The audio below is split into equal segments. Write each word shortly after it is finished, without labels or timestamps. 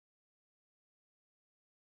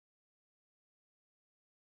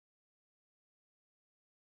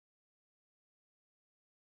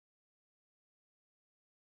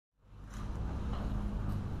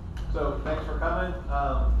So thanks for coming.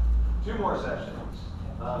 Two more sessions.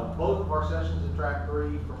 Both of our sessions in track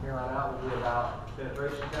 3 from here on out will be about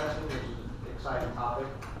penetration testing, which is an exciting topic.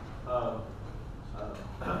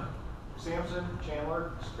 Sampson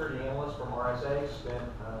Chandler, security analyst from RSA, spent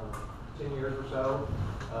 10 years or so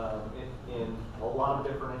in a lot of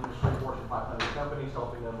different industry, Fortune 500 companies,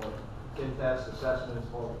 helping them with pen tests, assessments,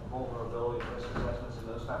 vulnerability, risk assessments, and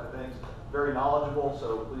those type of things. Very knowledgeable,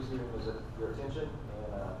 so please give him your attention.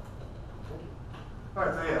 All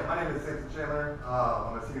right, so yeah, my name is Sampson Chandler.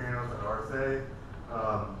 I'm a senior analyst at RSA.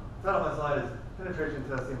 Title of my slide is Penetration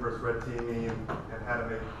Testing versus Red Teaming and How to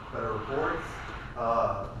Make Better Reports.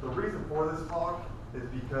 The reason for this talk is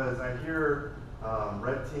because I hear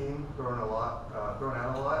red team thrown out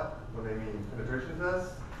a lot when they mean penetration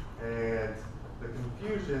tests, and the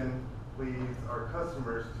confusion leads our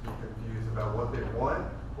customers to be confused about what they want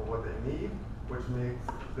or what they need, which makes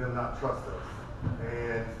them not trust us.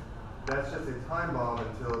 And that's just a time bomb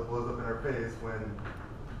until it blows up in our face when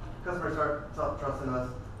customers stop trusting us,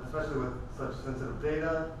 especially with such sensitive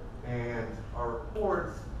data, and our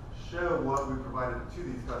reports show what we provided to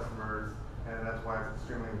these customers, and that's why it's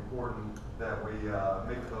extremely important that we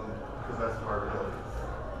make them to the best of our abilities.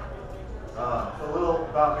 So a little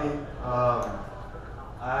about me.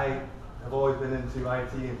 I have always been into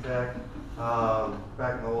IT and tech.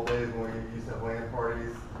 Back in the old days when we used to have LAN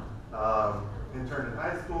parties. Interned in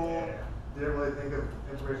high school, didn't really think of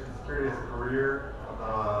information security as a career.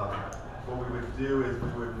 What we would do is we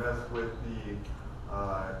would mess with the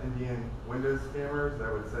Indian Windows scammers that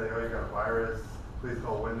would say, oh, you got a virus, please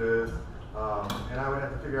call Windows. And I would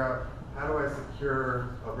have to figure out, how do I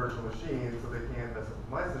secure a virtual machine so they can't mess with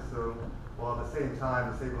my system, while at the same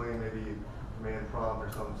time disabling maybe command prompt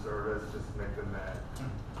or some service just to make them mad.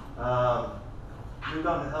 Moved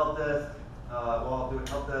on to help desk. While doing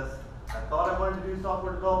help desk, I thought I wanted to do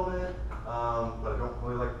software development, but I don't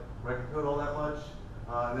really like writing code all that much.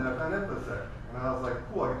 And then I found InfoSec, and I was like,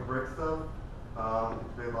 cool, I get to break stuff.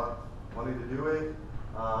 It's paid a lot of money to do it.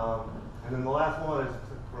 And then the last one I just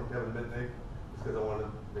took from Kevin Mitnick, just because I wanted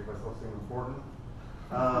to make myself seem important.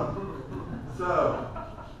 So,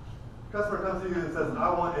 customer comes to you and says, I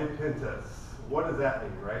want a pen test. What does that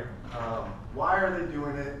mean, right? Why are they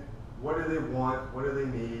doing it? What do they want? What do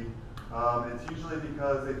they need? It's usually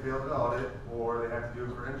because they failed an audit, or they have to do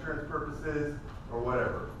it for insurance purposes, or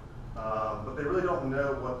whatever. But they really don't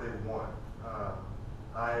know what they want.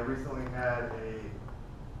 I recently had a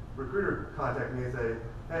recruiter contact me and say,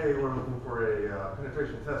 hey, we're looking for a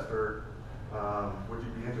penetration tester. Would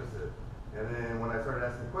you be interested? And then when I started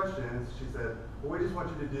asking questions, she said, well, we just want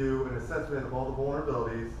you to do an assessment of all the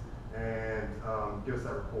vulnerabilities and give us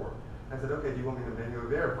that report. I said, okay, do you want me to manually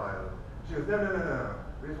verify them? She goes, no.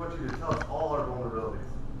 We just want you to tell us all our vulnerabilities.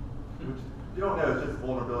 Which, if you don't know, it's just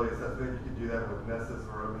vulnerability assessment. You can do that with Nessus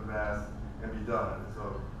or OpenVAS and be done.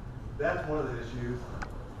 So that's one of the issues.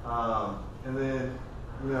 And then,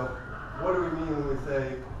 what do we mean when we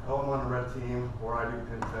say, oh, I'm on a red team, or I do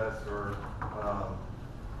pen tests, or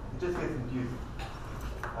it just gets confusing.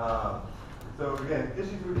 So again,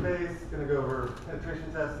 issues we face, going to go over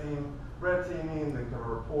penetration testing, red teaming, then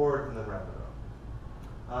cover reports, and then wrap it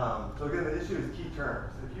up. So again, the issue is key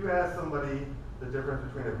terms. If you ask somebody the difference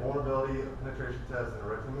between a vulnerability, a penetration test, and a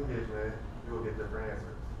red team engagement, you will get different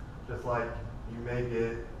answers. Just like you may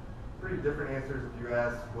get pretty different answers if you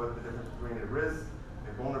ask what the difference between a risk,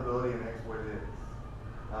 a vulnerability, and an exploit is.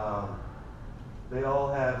 They all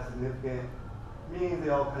have significant meanings.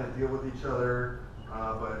 They all kind of deal with each other,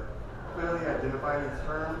 but clearly identifying these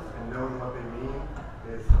terms and knowing what they mean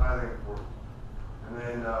is highly important. And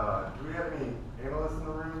then, do we have any analysts in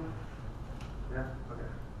the room? Yeah? Okay.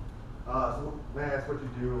 So may I ask what you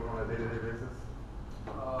do on a day-to-day basis?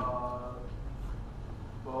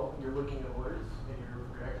 Well, you're looking at alerts and you're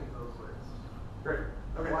reacting to those alerts. Great.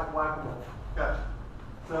 Okay. Why? Gotcha.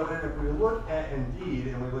 So then if we look at Indeed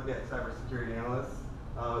and we look at cybersecurity analysts,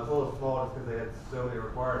 it's a little small just because they had so many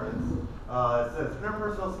requirements. It says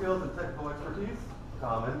interpersonal skills and technical expertise,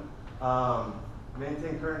 common.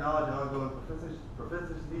 Maintain current knowledge and ongoing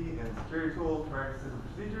proficiency in security tools, practices, and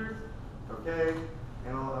procedures. Okay.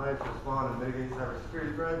 Analyze, respond, and mitigate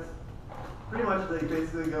cybersecurity threats. Pretty much they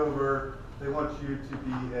basically go over, they want you to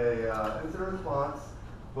be a incident response,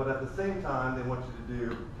 but at the same time they want you to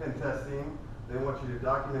do pen testing. They want you to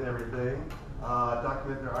document everything,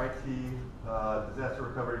 document their IT disaster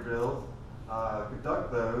recovery drills,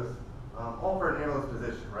 conduct those, all for an analyst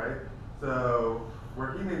position, right? So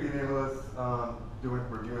where he may be an analyst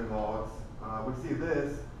reviewing logs, we see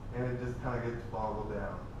this and it just kind of gets boggled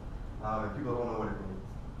down. And people don't know what it means.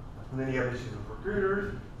 And then you have issues with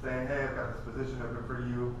recruiters saying, hey, I've got this position open for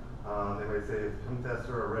you. They may say it's pen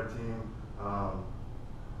tester or red team,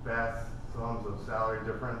 vast sums of salary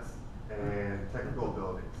difference and technical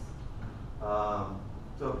abilities.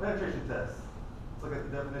 So penetration tests. Let's look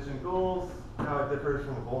at the definition and goals, how it differs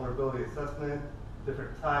from a vulnerability assessment,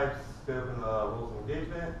 different types, scope, and rules of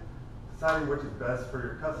engagement, deciding which is best for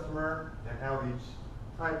your customer, and how each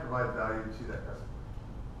type provides value to that customer.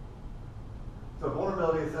 So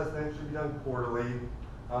vulnerability assessment should be done quarterly.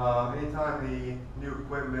 Anytime the new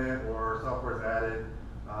equipment or software is added,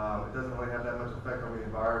 it doesn't really have that much effect on the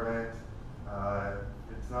environment.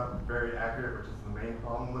 It's not very accurate, which is the main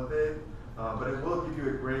problem with it. But it will give you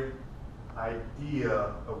a great idea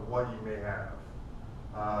of what you may have.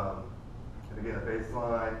 And again, a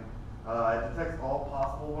baseline. It detects all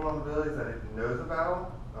possible vulnerabilities that it knows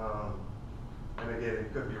about. And again,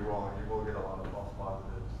 it could be wrong. You will get a lot of false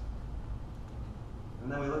positives.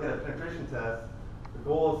 And then we look at a penetration test. The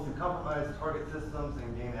goal is to compromise target systems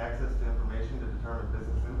and gain access to information to determine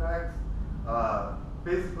business impacts.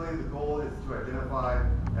 Basically, the goal is to identify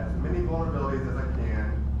as many vulnerabilities as I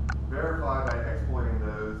can, verify by exploiting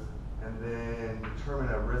those, and then determine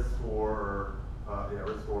a risk score,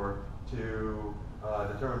 to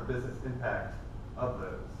determine business impact of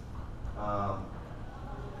those.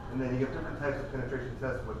 And then you have different types of penetration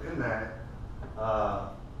tests within that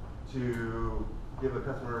to give the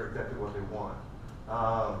customer exactly what they want.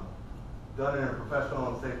 Done in a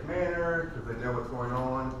professional and safe manner because they know what's going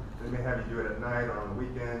on. They may have you do it at night or on the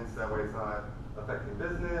weekends, that way it's not affecting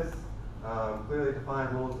business. Clearly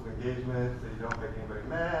defined rules of engagement so you don't make anybody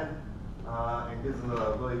mad, and gives them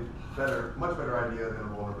a really much better idea than a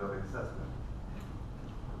vulnerability assessment.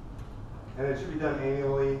 And it should be done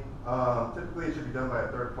annually. Typically it should be done by a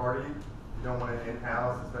third party. You don't want it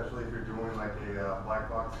in-house, especially if you're doing like a black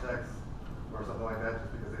box checks or something like that,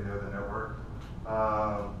 just because they know the network.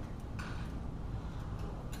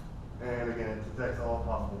 And again, it detects all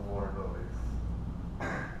possible vulnerabilities.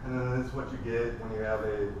 And then this is what you get when you have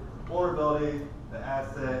a vulnerability, the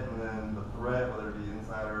asset, and then the threat, whether it be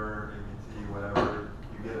insider, APT, whatever,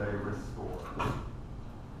 you get a risk score.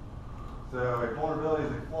 So a vulnerability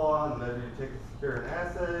is a flaw, and then you take to secure an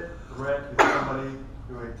asset. Threat is somebody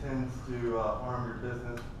who intends to harm your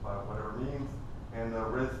business by whatever means, and the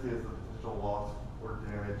risk is the potential loss or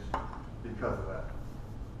damage because of that.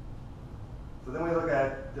 So then we look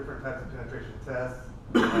at different types of penetration tests.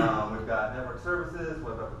 We've got network services,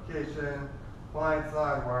 web application,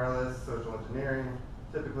 client-side, wireless, social engineering.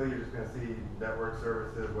 Typically, you're just going to see network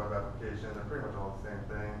services, web application. They're pretty much all the same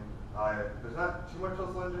thing. There's not too much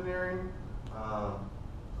social engineering,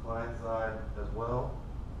 client-side as well.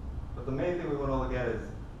 But the main thing we want to look at is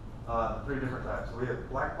three different types. So we have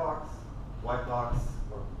black box, white box,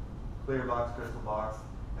 or clear box, crystal box,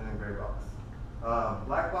 and then gray box.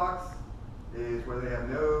 Black box is where they have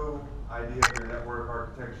no idea of your network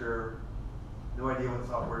architecture, no idea what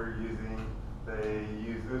software you're using. They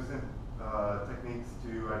use OSINT techniques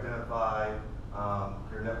to identify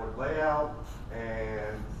your network layout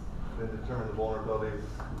and then determine the vulnerabilities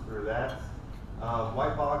through that.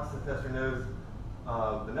 White box, the tester knows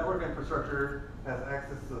the network infrastructure has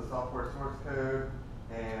access to the software source code,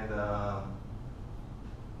 and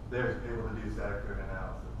they're able to do static code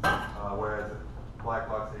analysis, whereas black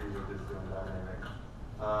box, they're usually just doing dynamic.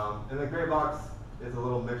 And the gray box is a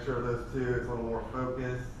little mixture of those two. It's a little more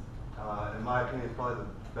focused. In my opinion, it's probably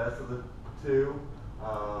the best of the two.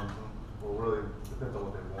 Well, really depends on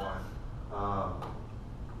what they want.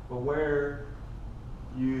 But where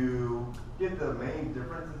you get the main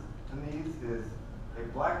differences in these is a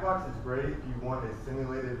black box is great if you want a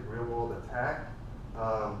simulated real-world attack,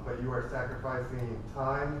 but you are sacrificing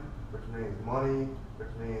time, which means money,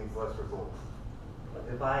 which means less results.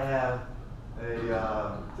 If I have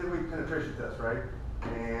a 10-week penetration test, right,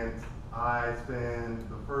 and I spend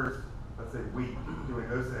the first, let's say, week doing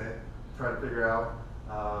OSINT to try to figure out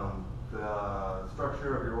the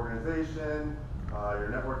structure of your organization, your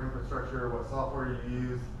network infrastructure, what software you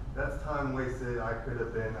use, that's time wasted. I could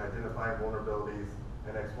have been identifying vulnerabilities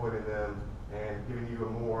and exploiting them and giving you a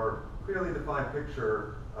more clearly defined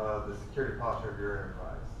picture of the security posture of your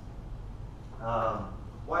enterprise.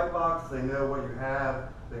 White box, they know what you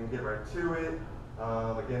have, they can get right to it.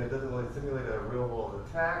 Again, it doesn't really simulate a real world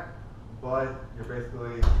attack, but you're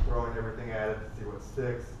basically throwing everything at it to see what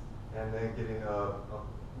sticks and then getting a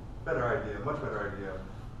better idea, much better idea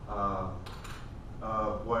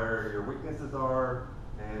of where your weaknesses are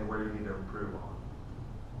and where you need to improve on.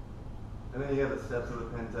 And then you have the steps of the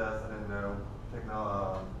pen test. I didn't know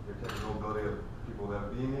your technical ability of people that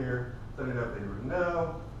would be in here, so I didn't know if they would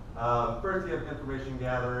know. First, you have information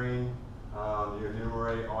gathering. You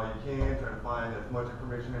enumerate all you can, try to find as much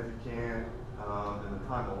information as you can in the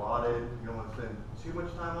time allotted. You don't want to spend too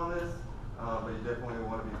much time on this, but you definitely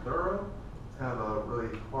want to be thorough. It's kind of a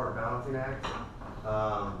really hard balancing act.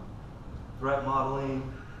 Threat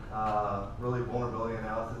modeling, really vulnerability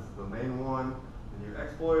analysis is the main one. And you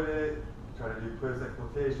exploit it, try to do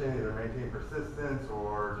post-exploitation, either maintain persistence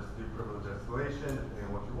or just do privilege escalation, depending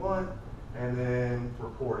on what you want. And then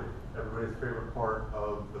reporting, everybody's favorite part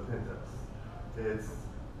of the pen test. It's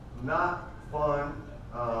not fun.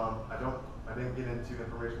 I didn't get into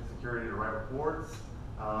information security to write reports,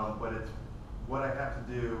 but it's what I have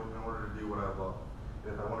to do in order to do what I love.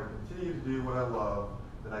 And if I want to continue to do what I love,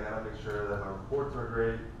 then I gotta make sure that my reports are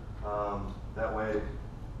great. That way,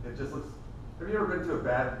 it just looks. Have you ever been to a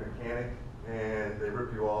bad mechanic and they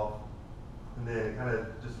rip you off, and then it kind of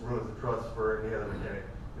just ruins the trust for any other mechanic,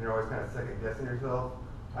 and you're always kind of second guessing yourself?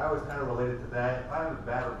 I always kind of related to that. If I have a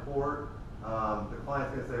bad report, the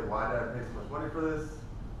client's gonna say, "Why did I pay so much money for this?"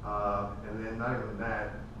 And then not even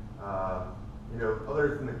that,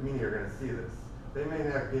 others in the community are gonna see this. They may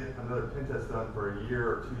not get another pen test done for a year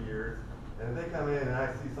or 2 years, and if they come in and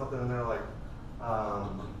I see something and they're like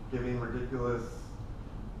giving ridiculous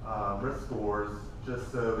risk scores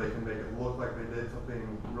just so they can make it look like they did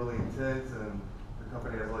something really intense and the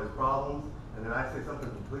company has all these problems, and then I say something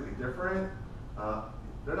completely different,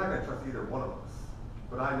 they're not gonna trust either one of us.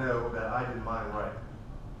 But I know that I did mine right.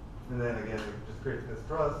 And then again, it just creates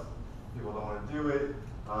mistrust. People don't want to do it.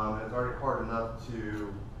 And it's already hard enough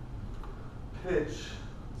to pitch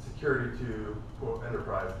security to quote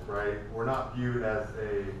enterprises, right? We're not viewed as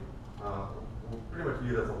we're pretty much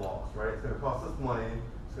viewed as a loss, right? It's going to cost us money.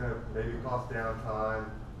 It's going to maybe cost downtime.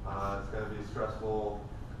 It's going to be stressful,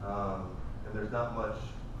 and there's not much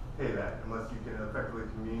payback unless you can effectively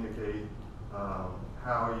communicate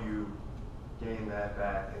how you gain that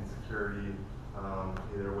back in security,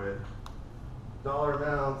 either with dollar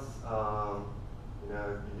amounts. You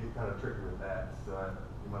get kind of tricky with that, so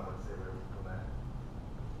you might want to stay away from that.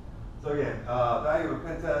 So again, value of a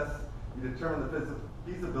pen test: you determine the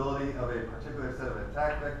feasibility of a particular set of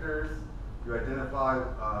attack vectors. You identify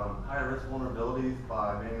high-risk vulnerabilities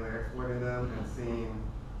by manually exploiting them and seeing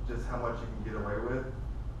just how much you can get away with.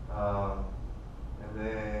 And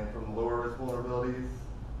then from the lower risk vulnerabilities,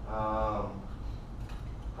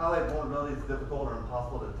 highlight vulnerabilities difficult or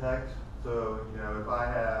impossible to detect. So,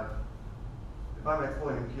 if I'm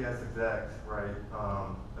exploiting PSExec, right,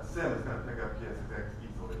 a SIM is going to pick up PSExec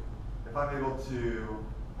easily. If I'm able to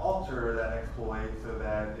alter that exploit so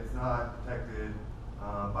that it's not detected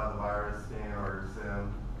by the virus scan or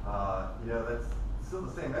SIM, that's still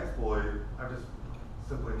the same exploit. I've just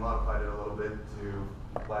simply modified it a little bit to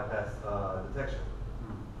bypass detection.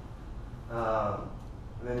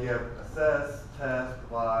 And then you have assess, test,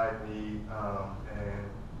 provide, need, and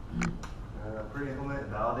pre-implement and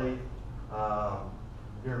validate.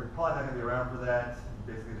 You're probably not going to be around for that.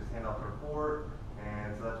 You basically just hand off a report,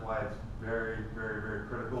 and so that's why it's very, very, very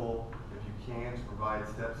critical if you can to provide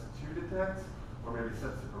steps to detect, or maybe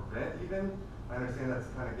steps to prevent even. I understand that's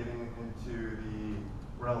kind of getting into the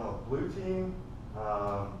realm of blue team,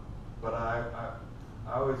 but I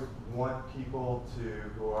always want people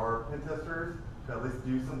who are pen testers to at least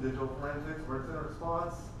do some digital forensics or incident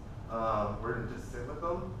response, or to just sit with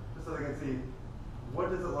them, just so they can see what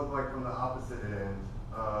does it look like from the opposite end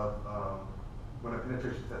of when a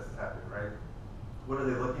penetration test is happening, right? What are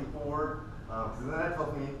they looking for? Because then that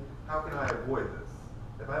tells me, how can I avoid this?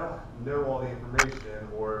 If I don't know all the information,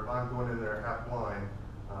 or if I'm going in there half blind,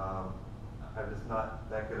 I'm just not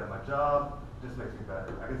that good at my job. It just makes me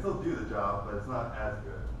better. I can still do the job, but it's not as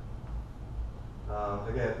good.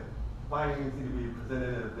 Again, findings need to be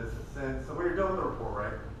presented in a business sense. So when you're done with the report,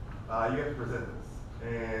 right, you have to present this.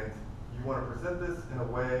 And you want to present this in a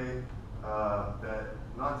way that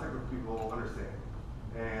non-technical people understand.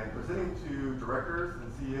 And presenting to directors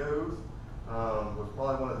and CEOs was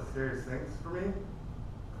probably one of the scariest things for me.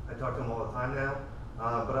 I talk to them all the time now,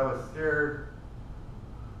 but I was scared,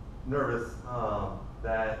 nervous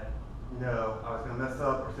that I was going to mess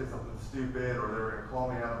up or say something stupid, or they were going to call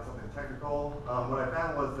me out on something technical. What I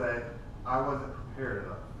found was that I wasn't prepared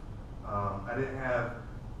enough. I didn't have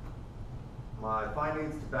my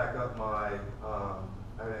findings to back up my,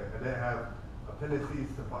 I didn't have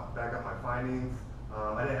appendices to back up my findings.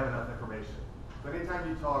 I didn't have enough information. So anytime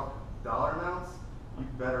you talk dollar amounts, you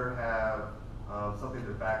better have something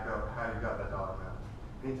to back up how you got that dollar amount.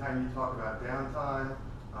 Anytime you talk about downtime,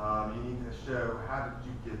 you need to show how did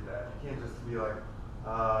you get that. You can't just be like,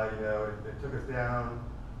 it took us down.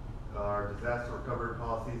 Our disaster recovery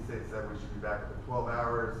policy states that we should be back up in 12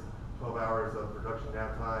 hours. 12 hours of production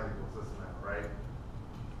downtime equals this amount, right?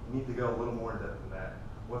 You need to go a little more in depth than that.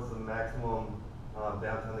 What's the maximum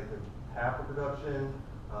downtime they can have for production,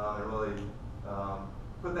 and really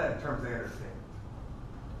put that in terms they understand.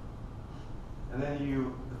 And then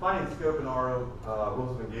defining scope and RO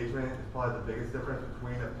rules of engagement is probably the biggest difference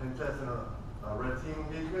between a pen test and a red team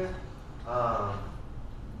engagement.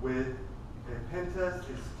 With a pen test,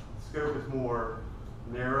 its scope is more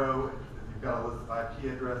narrow. You've got a list of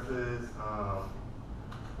IP addresses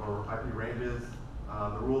or IP ranges.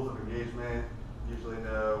 The rules of engagement usually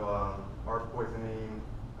know art poisoning,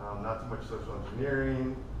 not too much social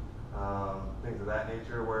engineering, things of that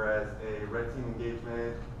nature. Whereas a red team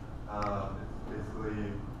engagement, it's basically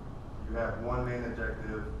you have one main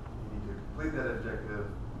objective. You need to complete that objective.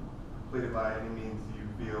 Complete it by any means you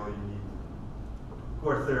feel you need. Of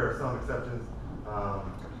course, there are some exceptions.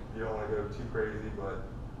 You don't want to go too crazy, but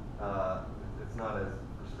it's not as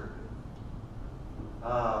restrictive.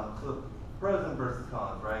 So pros and versus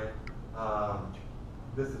cons, right?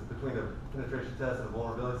 This is between a penetration test and a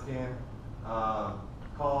vulnerability scan.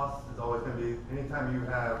 Cost is always going to be, anytime you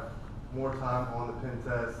have more time on the pen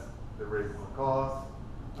test, it raises the cost.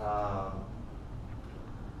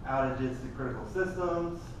 Outages to critical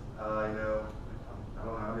systems. I don't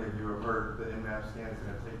know how many of you have heard the Nmap scan is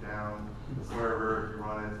going to take down the server if you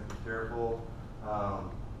run it, so be careful.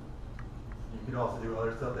 You could also do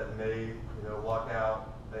other stuff that may, lock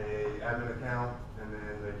out a admin account and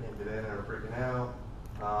then they can't get in and are freaking out.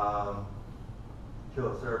 Kill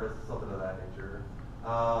a service, something of that nature.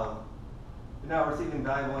 You're not receiving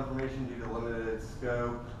valuable information due to limited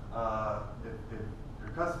scope. If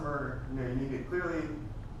your customer, you need to clearly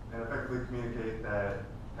and effectively communicate that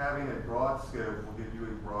having a broad scope will give you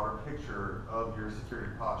a broader picture of your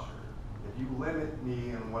security posture. If you limit me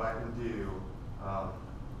in what I can do,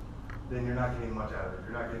 then you're not getting much out of it.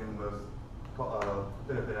 You're not getting the most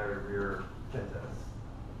benefit out of your pen test.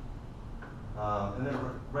 And then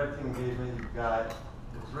red team engagement,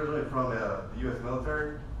 it's originally from the U.S.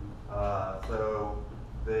 military. So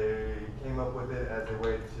they came up with it as a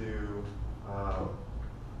way to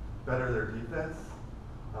better their defense.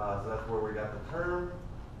 So that's where we got the term.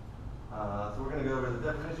 So we're going to go over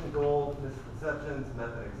the definition, goal, misconceptions,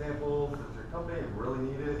 method examples. If your company really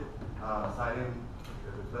need it, citing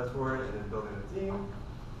if it's best for it, and then building a team.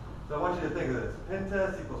 So I want you to think of this. Pen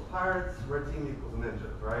test equals pirates, red team equals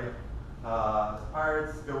ninjas, right?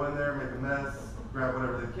 Pirates go in there, make a mess, grab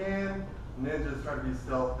whatever they can. Ninjas try to be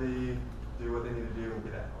stealthy, do what they need to do, and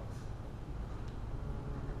get out.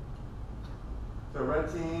 So red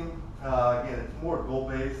team, again, it's more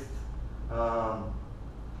goal-based.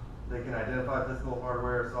 They can identify physical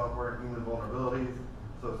hardware, software, and human vulnerabilities,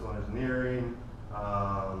 social engineering,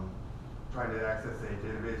 trying to access a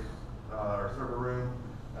database or server room.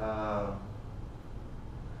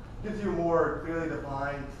 Gives you a more clearly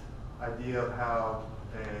defined idea of how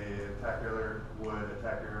an attacker would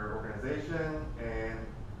attack your organization and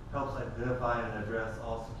helps identify and address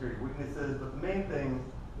all security weaknesses. But the main thing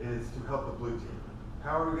is to help the blue team.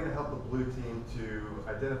 How are we going to help the blue team to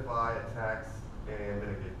identify attacks and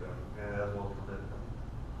mitigate them, and as well as prevent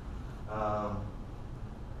them?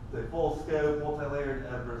 The full scope, multi-layered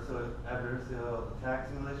adversarial attack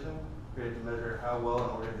simulation created to measure how well an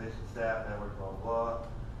organization, staff, network, blah,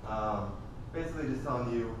 blah. Basically just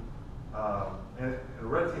telling you, and a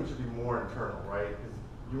red team should be more internal, right? Because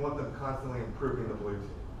you want them constantly improving the blue team.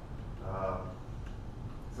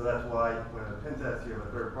 So that's why when a pen test you have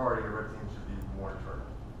a third party, a red team should be more internal.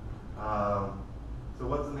 So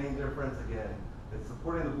what's the main difference? Again, it's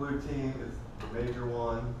supporting the blue team is the major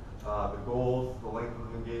one. The goals, the length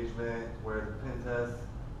of engagement, where the pen test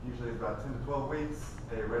usually is about 10 to 12 weeks.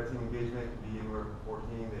 A red team engagement can be anywhere from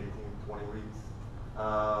 14 to 18 to 20 weeks.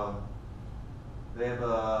 They have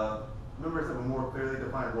members have a more clearly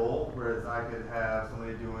defined role, whereas I could have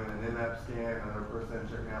somebody doing an Nmap scan, another person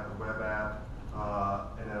checking out the web app.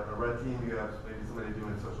 And a red team, you have maybe somebody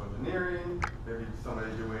doing social engineering, maybe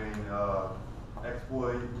somebody doing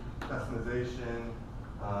exploit customization.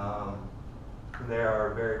 They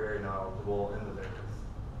are very, very knowledgeable in the business.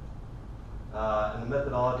 And the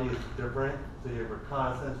methodology is different. So you have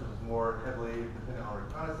reconnaissance, which is more heavily dependent on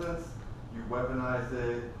reconnaissance. You weaponize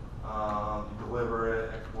it, you deliver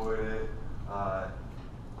it, exploit it.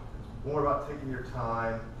 It's more about taking your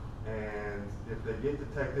time, and if they get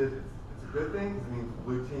detected, it's a good thing, because it means the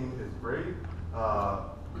blue team is brave,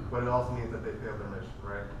 but it also means that they failed their mission,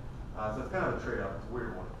 right? So it's kind of a trade-off, it's a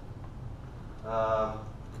weird one.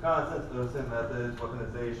 Reconnaissance, OSINT methods,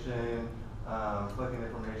 weaponization, collecting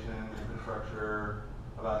information, infrastructure,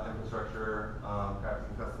 about infrastructure,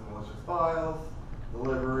 crafting custom malicious files,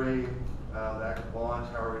 delivery, the active launch,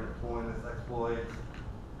 how are we deploying this exploit,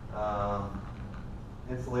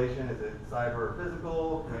 installation, is it cyber or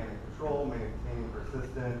physical, command and control, maintaining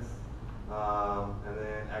persistence, and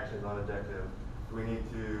then actions on objective. Do we need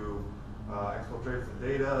to exfiltrate some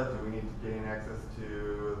data? Do we need to gain access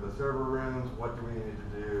to the server rooms? What do we need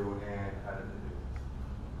to do, and how did it do it?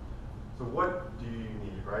 So what do you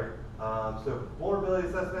need, right? So vulnerability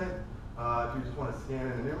assessment, if you just want to scan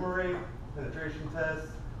and enumerate, penetration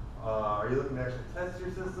tests, are you looking to actually test your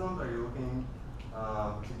systems? Are you looking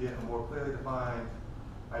to get a more clearly defined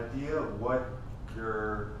idea of what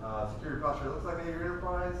your security posture looks like at your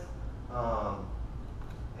enterprise?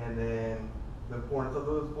 And then the importance of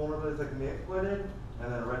those vulnerabilities that can be exploited,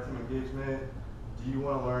 and then red team engagement. Do you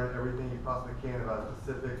want to learn everything you possibly can about a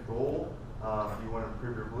specific role? If you want to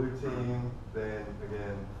improve your blue team, then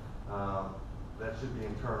again, that should be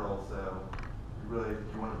internal. So you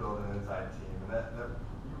want to build an inside team, and that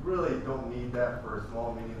you really don't need that for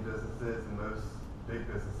small, medium businesses and most big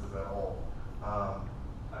businesses at all.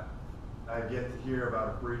 I get to hear about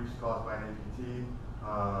a breach caused by an APT.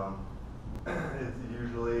 It's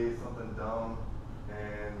usually something dumb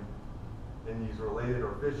and end user related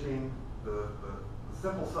or phishing. The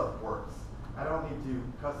simple stuff works. I don't need to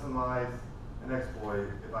customize an exploit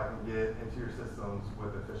if I can get into your systems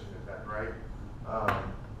with a phishing attack, right?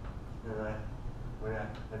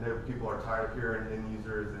 I know people are tired of hearing end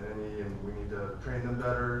users and we need to train them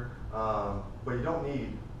better, but you don't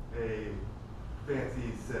need a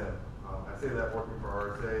fancy SIM. I say that working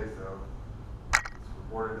for RSA, so it's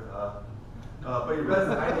reported. But your best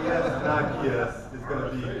IDS and IPS is going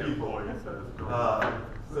to be people.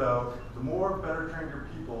 So the more better trained your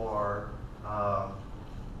people are,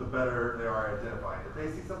 the better they are identified. If they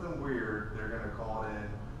see something weird, they're going to call it in.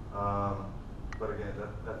 But again,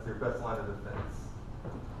 that's your best line of defense.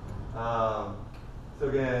 So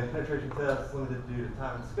again, penetration tests limited due to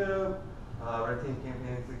time and scope. Red team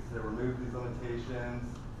campaign seeks to remove these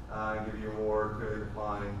limitations and give you a more clearly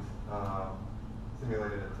defined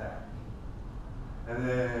simulated attack. And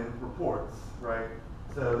then reports, right?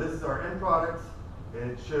 So this is our end product.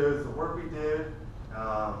 It shows the work we did.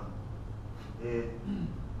 I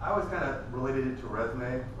always kind of related it to a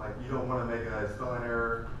resume. Like, you don't want to make a spelling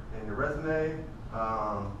error in your resume.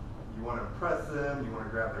 You want to impress them. You want to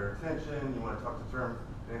grab their attention. You want to talk to terms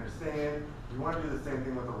they understand. You want to do the same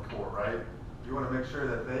thing with a report, right? You want to make sure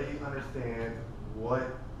that they understand what.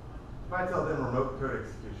 If I tell them remote code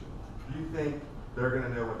execution, do you think they're going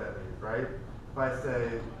to know what that means, right? If I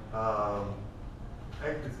say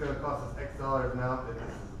it's going to cost us X dollars amount if this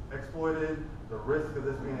is exploited, the risk of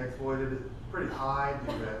this being exploited is pretty high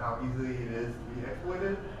due to how easily it is to be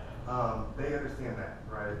exploited. They understand that,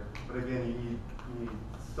 right? But again, you need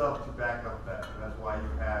stuff to back up that, and that's why you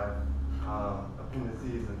have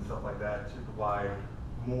appendices and stuff like that to provide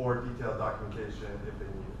more detailed documentation if they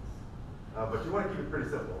need it. But you want to keep it pretty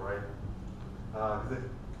simple, right?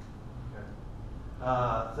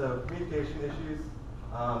 So communication issues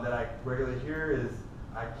that I regularly hear is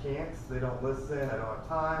I can't, they don't listen, I don't have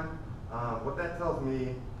time. What that tells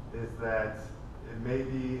me is that it may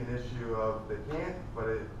be an issue of they can't, but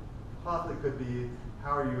it possibly could be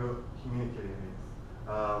how are you communicating these.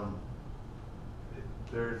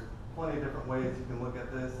 There's plenty of different ways you can look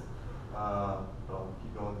at this. I'll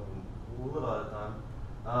keep going a little at a time.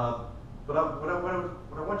 But what I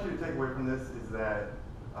want you to take away from this is that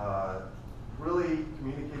really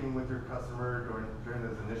communicating with your customer during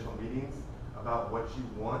those initial meetings about what you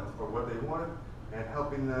want or what they want, and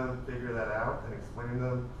helping them figure that out and explaining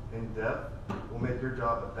them in depth will make your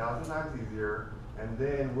job 1,000 times easier. And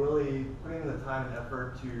then really putting the time and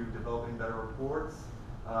effort to developing better reports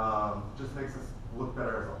just makes us look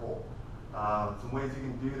better as a whole. Some ways you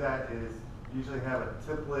can do that is usually have a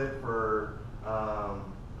template for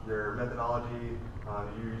your methodology.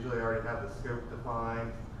 You usually already have the scope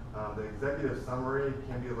defined. The executive summary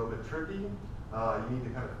can be a little bit tricky. You need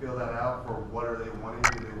to kind of feel that out for what are they wanting.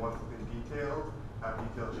 Do they want something detailed? How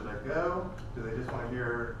detailed should I go? Do they just want to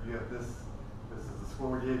hear, you have this is the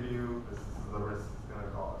score we gave you, this is the risk it's going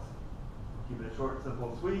to cause. Keep it short, simple,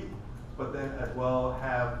 and sweet, but then as well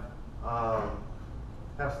have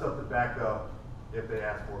stuff to back up if they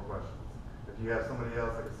ask more questions. If you have somebody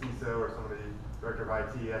else like a CISO or somebody, director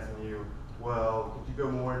of IT, asking you, well, could you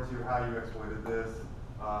go more into how you exploited this,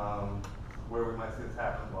 where we might see this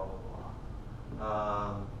happen, blah, blah,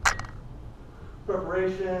 blah.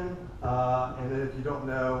 Preparation, and then if you don't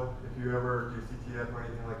know, if you ever do CTF or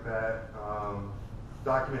anything like that,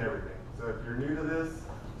 document everything. So if you're new to this,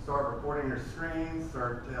 start recording your screens,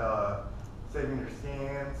 start saving your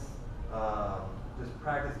scans, just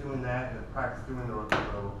practice doing that and then practice doing the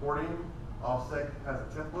reporting. Offsec has a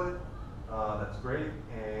template. That's great,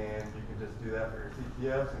 and you can just do that for your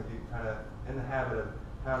CTFs and get kind of in the habit of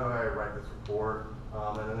how do I write this report.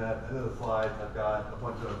 And then at the end of the slides, I've got a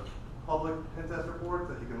bunch of public pen test reports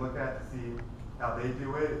that you can look at to see how they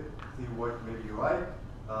do it, see what maybe you like,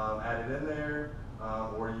 add it in there,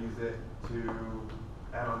 or use it to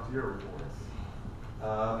add on to your reports.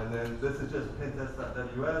 And then this is just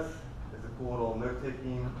pentest.ws. It's a cool little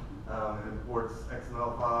note-taking. It imports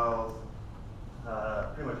XML files,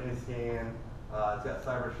 pretty much any scan. It's got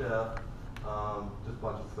CyberChef, just a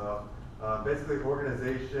bunch of stuff. Basically,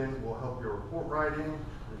 organization will help your report writing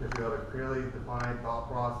because you have a clearly defined thought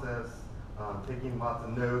process, taking lots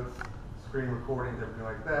of notes, screen recordings, everything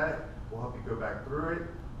like that will help you go back through it.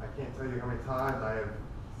 I can't tell you how many times I have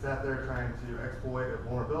sat there trying to exploit a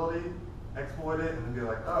vulnerability, exploit it, and then be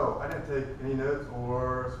like, oh, I didn't take any notes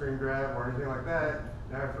or screen grab or anything like that.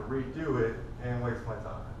 Now I have to redo it and waste my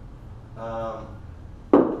time.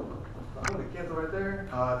 I'm going to cancel right there. If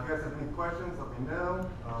you guys have any questions, let me know.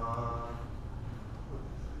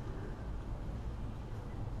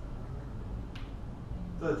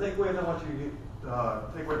 So the takeaways I want you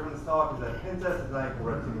to take away from this talk is that pen test is not equal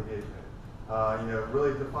red team engagement.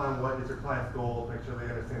 Really define what is your client's goal, make sure they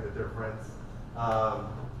understand the difference.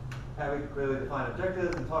 Having clearly defined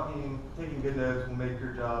objectives and taking good notes will make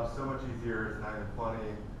your job so much easier. It's not even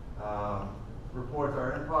funny. Reports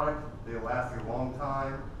are in product. They last a long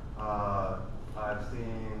time. I've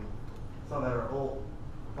seen some that are old,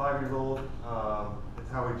 5 years old. It's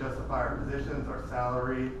how we justify our positions, our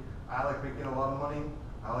salary. I like making a lot of money.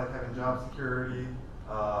 I like having job security.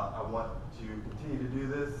 I want to continue to do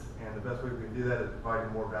this, and the best way we can do that is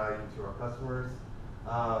providing more value to our customers.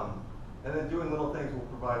 And then doing little things will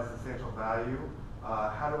provide substantial value.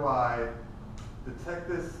 How do I detect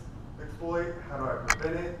this exploit? How do I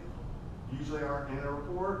prevent it? Usually aren't in a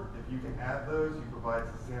report. If you can add those, you provide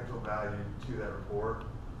substantial value to that report.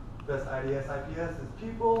 Best IDS IPS is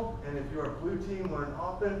people, and if you're a blue team, learn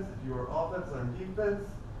offense. If you are offense, learn defense.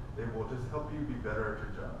 It will just help you be better at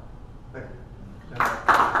your job. Thank you.